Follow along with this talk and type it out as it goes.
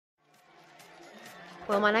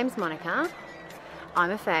Well, my name's Monica.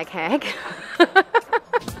 I'm a fag hag.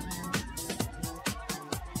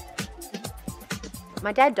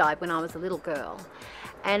 My dad died when I was a little girl,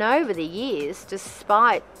 and over the years,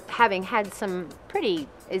 despite having had some pretty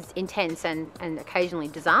intense and occasionally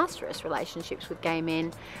disastrous relationships with gay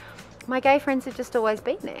men, my gay friends have just always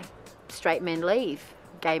been there. Straight men leave,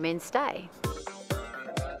 gay men stay.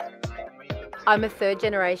 I'm a third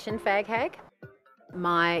generation fag hag.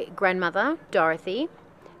 My grandmother, Dorothy,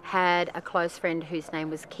 had a close friend whose name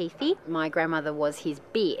was Keithy. My grandmother was his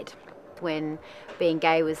beard when being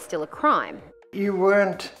gay was still a crime. You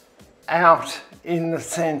weren't out in the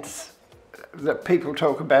sense that people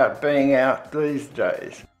talk about being out these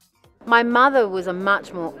days. My mother was a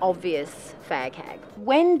much more obvious fag hag.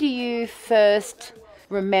 When do you first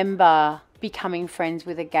remember becoming friends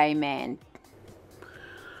with a gay man?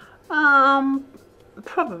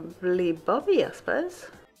 Probably Bobby, I suppose.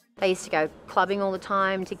 They used to go clubbing all the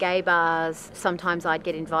time, to gay bars. Sometimes I'd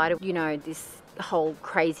get invited, this whole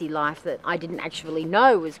crazy life that I didn't actually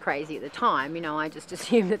know was crazy at the time. I just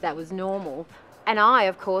assumed that was normal. And I,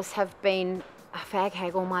 of course, have been a fag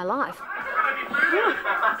hag all my life.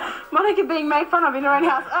 Monica being made fun of in her own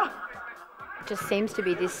house. Oh. It just seems to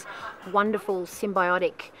be this wonderful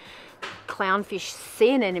symbiotic clownfish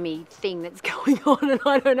sea anemone thing that's going on, and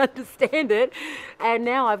I don't understand it. And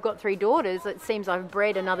now I've got 3 daughters. It seems I've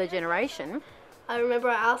bred another generation. I remember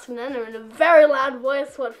asking Nana in a very loud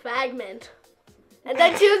voice what fag meant. And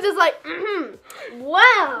then she was just like,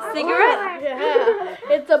 wow. Cigarette? Yeah.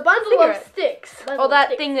 It's a bundle of sticks. Or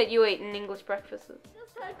that thing that you eat in English breakfasts.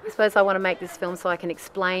 I suppose I want to make this film so I can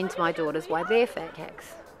explain to my daughters why they're fag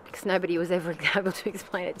hags, because nobody was ever able to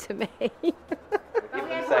explain it to me.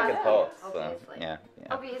 Second thoughts. Obviously. Yeah.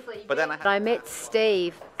 Obviously. But then I met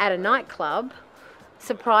Steve at a nightclub.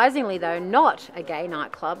 Surprisingly though, not a gay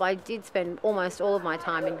nightclub. I did spend almost all of my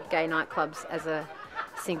time in gay nightclubs as a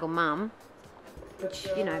single mum, which,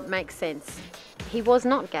 makes sense. He was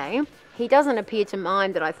not gay. He doesn't appear to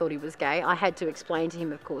mind that I thought he was gay. I had to explain to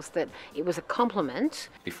him, of course, that it was a compliment.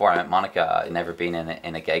 Before I met Monica, I'd never been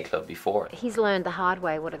in a gay club before. He's learned the hard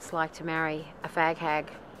way what it's like to marry a fag hag.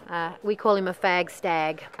 We call him a fag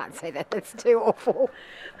stag. Can't say that, that's too awful.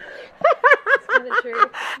 It's kind of true.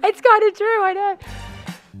 It's kind of true, I know.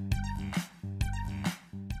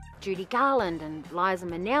 Judy Garland and Liza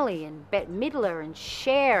Minnelli and Bette Midler and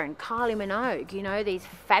Cher and Kylie Minogue, these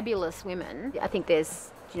fabulous women. I think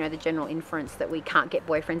there's, the general inference that we can't get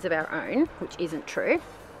boyfriends of our own, which isn't true.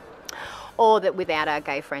 Or that without our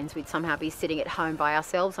gay friends, we'd somehow be sitting at home by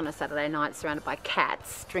ourselves on a Saturday night surrounded by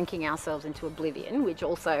cats, drinking ourselves into oblivion, which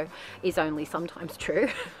also is only sometimes true.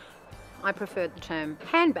 I prefer the term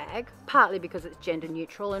handbag, partly because it's gender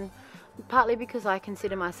neutral and partly because I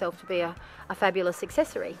consider myself to be a fabulous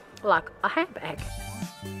accessory, like a handbag.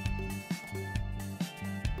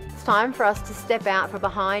 It's time for us to step out from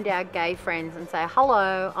behind our gay friends and say,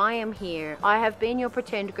 hello, I am here. I have been your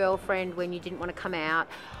pretend girlfriend when you didn't want to come out.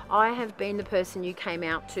 I have been the person you came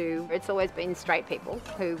out to. It's always been straight people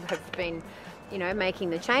who have been, making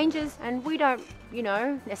the changes, and we don't,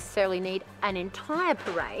 necessarily need an entire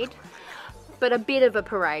parade, but a bit of a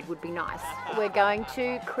parade would be nice. We're going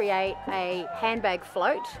to create a handbag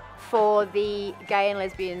float for the Gay and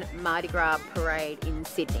Lesbian Mardi Gras parade in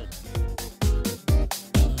Sydney.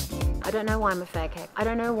 I don't know why I'm a fag hag. I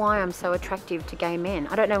don't know why I'm so attractive to gay men.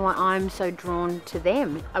 I don't know why I'm so drawn to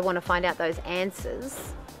them. I want to find out those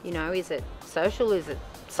answers. Is it social? Is it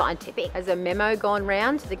scientific? Has a memo gone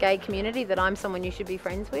round to the gay community that I'm someone you should be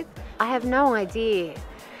friends with? I have no idea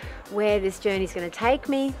where this journey's going to take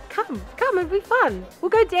me. Come, it'll be fun. We'll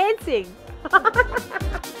go dancing.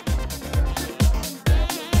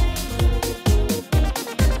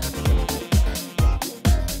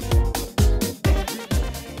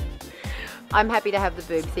 I'm happy to have the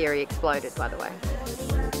boob theory exploded, by the way.